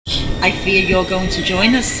I fear you're going to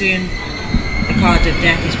join us soon. The card of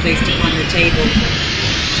death is placed upon the table.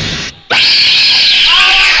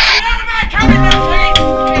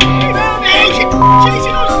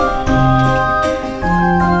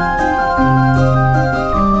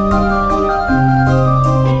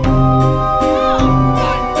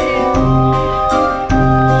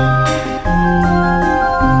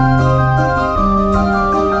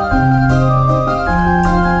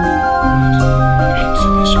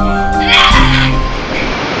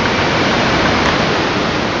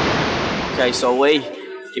 Okay, so Lee,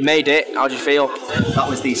 you made it. How do you feel? That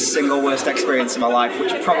was the single worst experience of my life,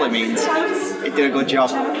 which probably means it did a good job.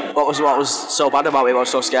 What was so bad about it? What was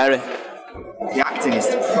so scary? The acting is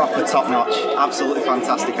proper top notch, absolutely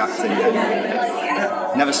fantastic acting.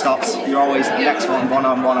 Never stops. You're always next one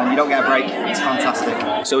on one, and you don't get a break. It's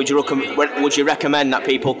fantastic. So would you recommend that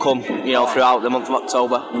people come, throughout the month of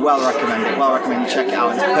October? Well recommended. Well recommended. Check it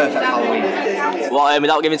out. It's perfect Halloween. Well,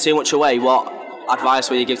 without giving too much away, what advice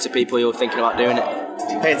would you give to people who are thinking about doing it?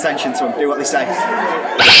 Pay attention to them. Do what they say.